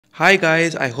Hi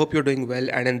guys, I hope you're doing well,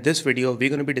 and in this video we're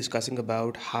going to be discussing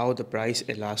about how the price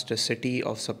elasticity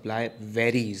of supply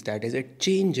varies, that is it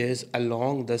changes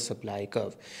along the supply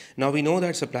curve. Now we know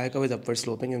that supply curve is upward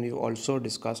sloping, and we've also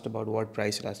discussed about what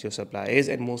price elasticity of supply is,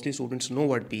 and mostly students know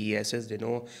what PES is. They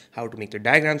know how to make the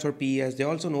diagrams for PES. They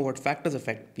also know what factors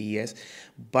affect PES,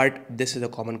 but this is a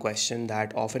common question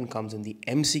that often comes in the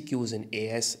MCQs in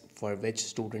AS, for which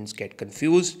students get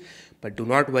confused. But do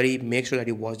not worry, make sure that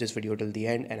you watch this video till the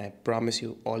end, and I promise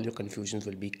you all your confusions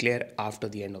will be clear after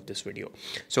the end of this video.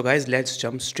 So guys, let's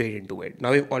jump straight into it.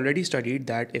 Now we've already studied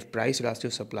that if price elasticity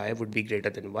of supply would be greater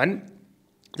than 1,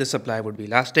 the supply would be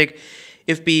elastic.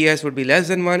 If PES would be less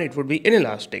than 1, it would be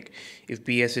inelastic. If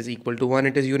PES is equal to 1,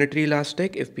 it is unitary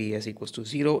elastic. If PES equals to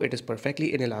 0, it is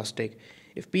perfectly inelastic.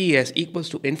 If PES equals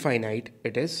to infinite,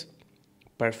 it is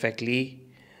perfectly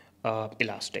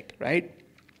elastic, right?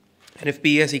 And if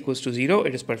PS equals to 0,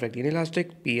 it is perfectly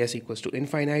inelastic. PS equals to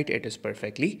infinite, it is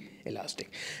perfectly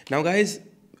elastic. Now guys,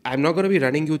 I'm not going to be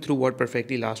running you through what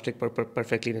perfectly elastic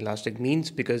perfectly inelastic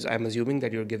means, because I'm assuming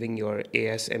that you're giving your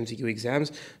AS MCQ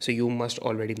exams, so you must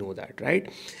already know that, right?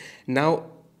 Now,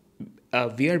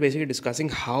 we are basically discussing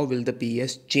how will the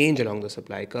PES change along the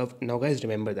supply curve. Now guys,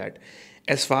 remember that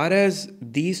as far as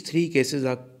these three cases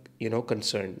are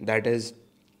concerned, that is,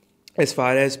 as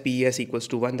far as PES equals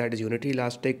to 1, that is unitary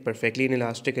elastic, perfectly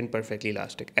inelastic, and perfectly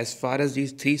elastic. As far as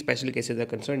these three special cases are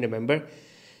concerned, remember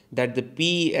that the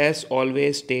PES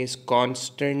always stays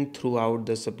constant throughout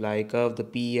the supply curve. The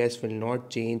PES will not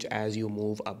change as you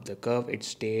move up the curve. It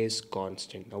stays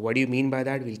constant. Now, what do you mean by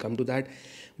that? We'll come to that.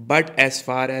 But as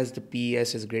far as the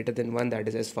PES is greater than 1, that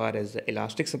is as far as the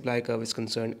elastic supply curve is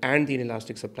concerned, and the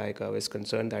inelastic supply curve is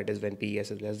concerned, that is when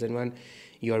PES is less than 1,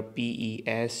 your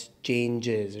PES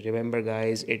changes. Remember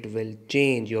guys, it will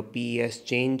change. Your PES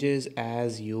changes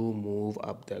as you move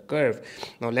up the curve.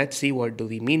 Now let's see what do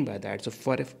we mean by that. So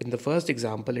in the first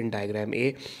example in diagram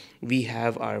A, we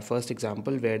have our first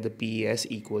example where the PES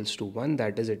equals to 1,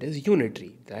 that is it is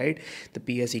unitary, right? The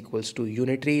PES equals to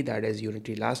unitary, that is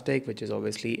unitary elastic, which is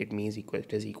obviously it means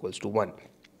it is equals to 1.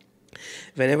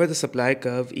 Whenever the supply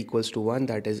curve equals to 1,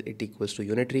 that is it equals to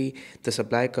unitary, the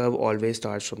supply curve always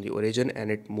starts from the origin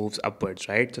and it moves upwards,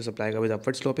 right? So supply curve is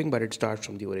upward sloping, but it starts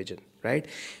from the origin, right?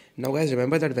 Now guys,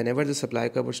 remember that whenever the supply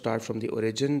curve would start from the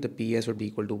origin, the PES would be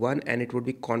equal to 1 and it would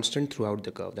be constant throughout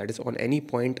the curve. That is, on any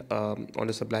point on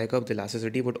the supply curve, the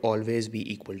elasticity would always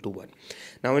be equal to 1.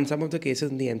 Now in some of the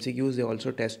cases in the MCQs, they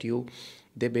also test you.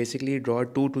 They basically draw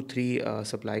 2 to 3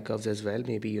 supply curves as well.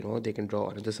 Maybe, they can draw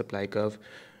another supply curve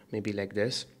maybe like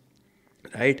this,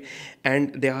 right?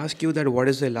 And they ask you that what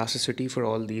is the elasticity for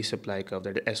all these supply curves,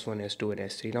 that is S1, S2 and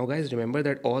S3. Now guys, remember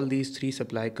that all these three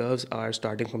supply curves are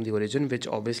starting from the origin, which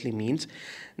obviously means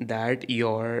that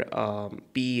your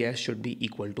PES should be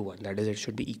equal to 1, that is it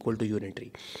should be equal to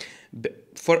unitary.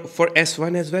 For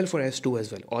S1 as well, for S2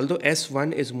 as well, although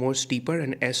S1 is more steeper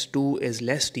and S2 is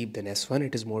less steep than S1,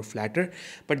 it is more flatter,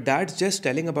 but that's just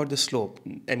telling about the slope.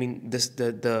 I mean,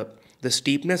 the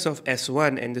steepness of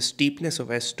S1 and the steepness of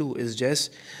S2 is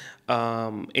just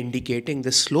indicating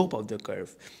the slope of the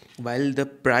curve, while the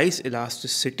price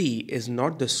elasticity is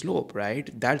not the slope, right?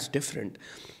 That's different.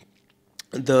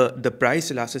 The price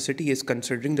elasticity is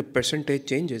considering the percentage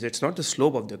changes. It's not the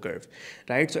slope of the curve,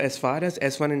 right? So as far as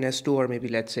S1 and S2, or maybe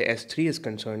let's say S3 is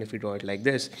concerned, if we draw it like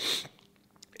this,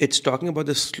 it's talking about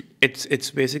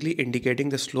it's basically indicating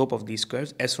the slope of these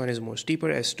curves. S1 is more steeper,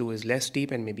 S2 is less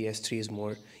steep, and maybe S3 is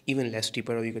more even less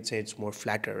steeper, or you could say it's more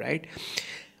flatter, right?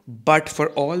 But for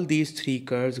all these three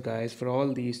curves, guys, for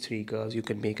all these three curves, you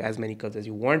can make as many curves as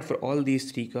you want. For all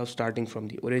these three curves starting from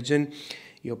the origin,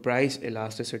 your price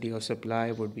elasticity of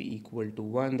supply would be equal to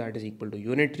 1, that is equal to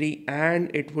unitary,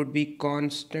 and it would be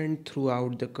constant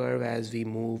throughout the curve as we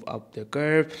move up the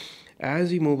curve.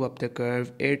 As we move up the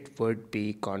curve, it would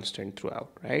be constant throughout,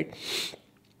 right?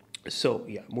 So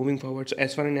yeah, moving forward, so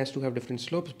S1 and S2 have different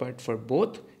slopes, but for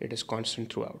both it is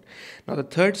constant throughout. Now the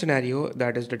third scenario,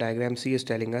 that is the diagram C, is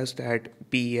telling us that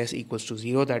PES equals to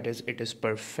 0, that is it is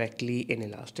perfectly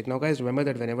inelastic. Now guys, remember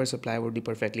that whenever supply would be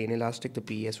perfectly inelastic,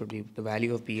 the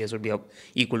value of PES would be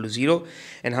equal to 0.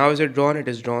 And how is it drawn? It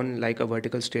is drawn like a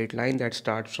vertical straight line that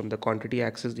starts from the quantity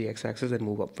axis, the x-axis, and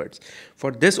move upwards.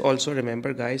 For this also,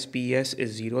 remember guys, PES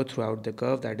is 0 throughout the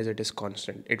curve, that is it is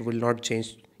constant. It will not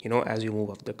change as you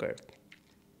move up the curve.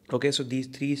 Okay, so these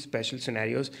three special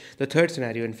scenarios. The third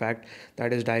scenario, in fact,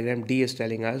 that is diagram D, is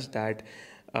telling us that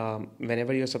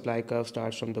whenever your supply curve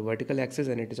starts from the vertical axis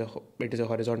and it is a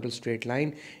horizontal straight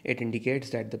line, it indicates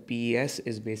that the PES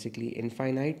is basically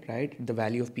infinite, right? The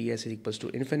value of PES is equals to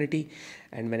infinity,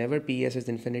 and whenever PES is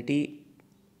infinity,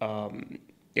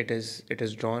 it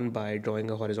is drawn by drawing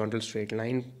a horizontal straight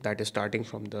line that is starting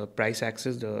from the price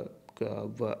axis, the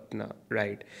no,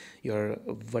 right, your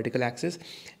vertical axis,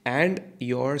 and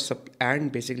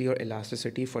and basically your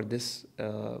elasticity for this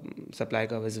supply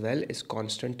curve as well is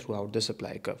constant throughout the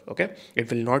supply curve. Okay, it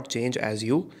will not change as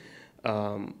you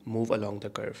move along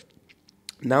the curve.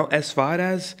 Now, as far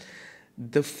as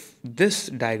this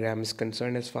diagram is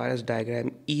concerned, as far as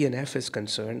diagram E and F is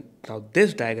concerned, now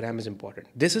this diagram is important.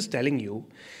 This is telling you,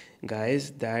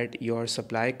 guys, that your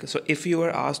supply. So, if you are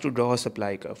asked to draw a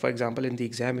supply curve, for example, in the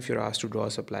exam, if you're asked to draw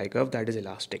a supply curve that is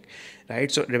elastic,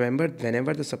 right? So, remember,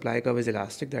 whenever the supply curve is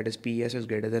elastic, that is PES is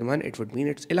greater than 1, it would mean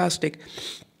it's elastic.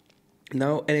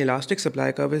 Now, an elastic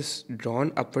supply curve is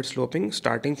drawn upward sloping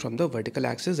starting from the vertical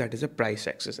axis, that is a price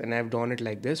axis. And I've drawn it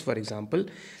like this. For example,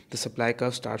 the supply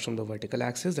curve starts from the vertical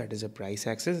axis, that is a price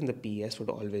axis, and the PS would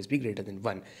always be greater than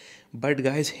 1. But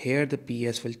guys, here the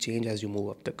PS will change as you move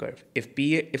up the curve.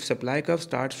 If supply curve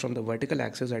starts from the vertical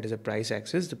axis, that is a price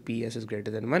axis, the PS is greater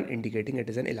than 1, indicating it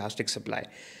is an elastic supply.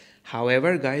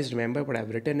 However, guys, remember what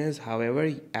I've written is,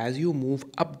 however, as you move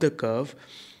up the curve,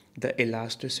 the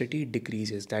elasticity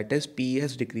decreases, that is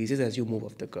PES decreases as you move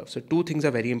up the curve. So two things are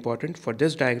very important for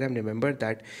this diagram. Remember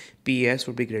that PES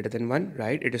would be greater than 1,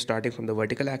 right? It is starting from the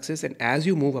vertical axis, and as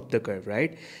you move up the curve,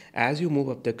 right, as you move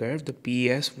up the curve, the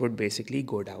PES would basically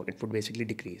go down, it would basically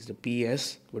decrease, the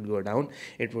PES would go down,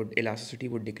 elasticity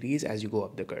would decrease as you go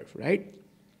up the curve, right?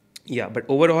 Yeah, but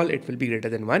overall it will be greater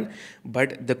than 1,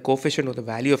 but the coefficient or the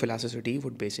value of elasticity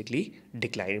would basically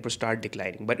decline, it would start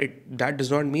declining. But that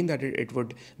does not mean that it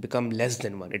would become less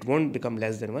than 1, it won't become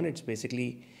less than 1, it's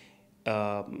basically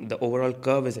the overall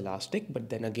curve is elastic, but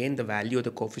then again the value of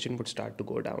the coefficient would start to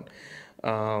go down,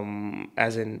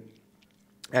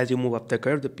 as you move up the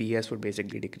curve, the PES would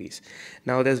basically decrease.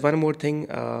 Now, there's one more thing.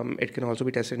 It can also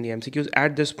be tested in the MCQs.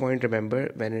 At this point,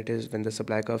 remember, when the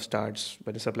supply curve touches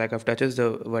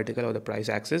the vertical or the price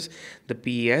axis, the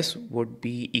PES would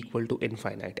be equal to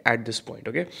infinite at this point.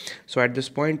 Okay, so at this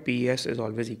point, PES is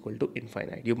always equal to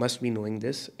infinite. You must be knowing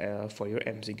this for your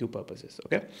MCQ purposes.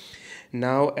 Okay.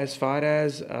 Now, as far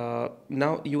as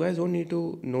now, you guys don't need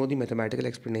to know the mathematical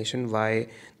explanation why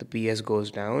the PS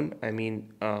goes down. I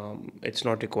mean, it's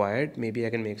not required. Maybe I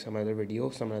can make some other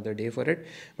video some other day for it.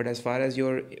 But as far as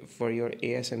your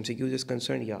AS MCQs is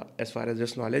concerned, yeah, as far as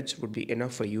this knowledge would be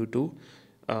enough for you to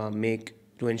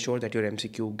ensure that your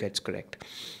MCQ gets correct.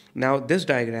 Now, this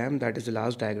diagram, that is the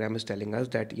last diagram, is telling us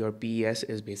that your PES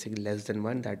is basically less than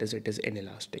 1, that is, it is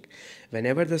inelastic.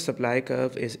 Whenever the supply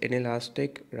curve is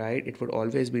inelastic, right, it would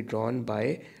always be drawn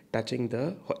by touching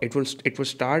it will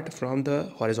start from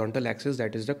the horizontal axis,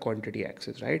 that is the quantity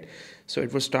axis, right? So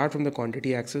it will start from the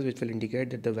quantity axis, which will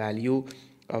indicate that the value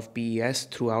of PES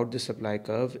throughout the supply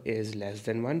curve is less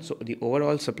than 1. So the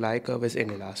overall supply curve is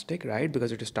inelastic, right,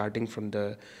 because it is starting from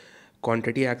the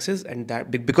quantity axis, and that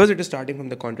because it is starting from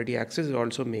the quantity axis, it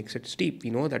also makes it steep.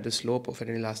 We know that the slope of an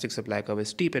inelastic supply curve is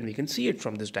steep, and we can see it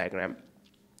from this diagram.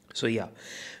 So yeah,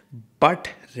 but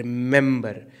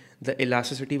remember, the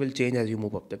elasticity will change as you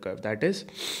move up the curve. That is,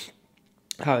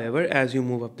 however, as you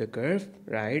move up the curve,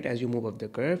 right, as you move up the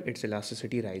curve, its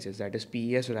elasticity rises. That is,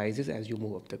 PES rises as you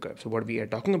move up the curve. So what we are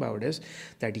talking about is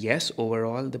that yes,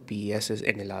 overall the PES is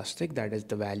inelastic. That is,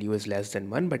 the value is less than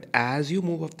 1. But as you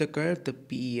move up the curve, the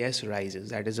PES rises.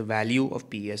 That is, the value of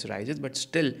PES rises. But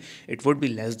still, it would be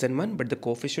less than 1. But the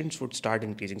coefficients would start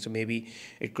increasing. So maybe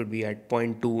it could be at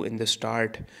 0.2 in the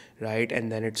start, right,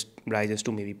 and then it rises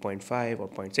to maybe 0.5 or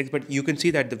 0.6. But you can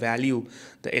see that the value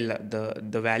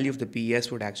of the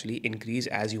PES would actually increase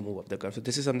as you move up the curve. So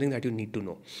this is something that you need to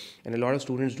know, and a lot of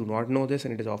students do not know this,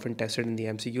 and it is often tested in the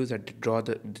MCQs that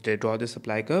they draw the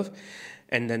supply curve,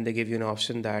 and then they give you an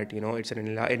option that it's an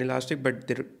inelastic,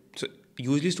 but so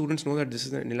usually students know that this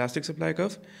is an inelastic supply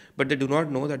curve, but they do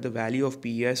not know that the value of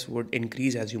PES would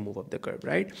increase as you move up the curve,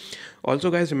 right? Also,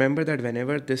 guys, remember that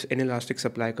whenever this inelastic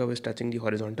supply curve is touching the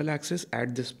horizontal axis,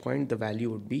 at this point the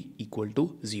value would be equal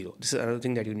to 0. This is another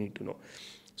thing that you need to know.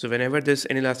 So whenever this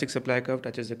inelastic supply curve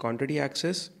touches the quantity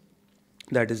axis,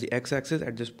 that is the x-axis,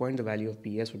 at this point the value of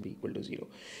PES would be equal to 0.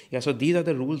 Yeah, so these are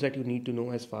the rules that you need to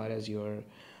know as far as your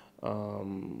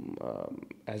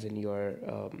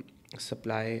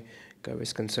supply curve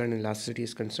is concerned, elasticity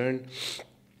is concerned.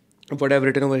 What I've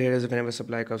written over here is whenever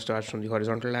supply curve starts from the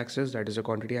horizontal axis, that is the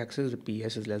quantity axis, the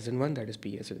PES is less than 1, that is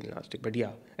PES is inelastic. But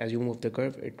yeah, as you move the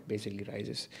curve, it basically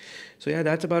rises. So yeah,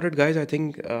 that's about it, guys. I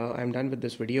think I'm done with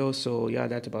this video. So yeah,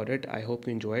 that's about it. I hope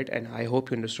you enjoyed, and I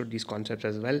hope you understood these concepts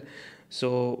as well.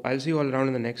 So I'll see you all around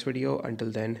in the next video.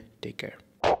 Until then, take care.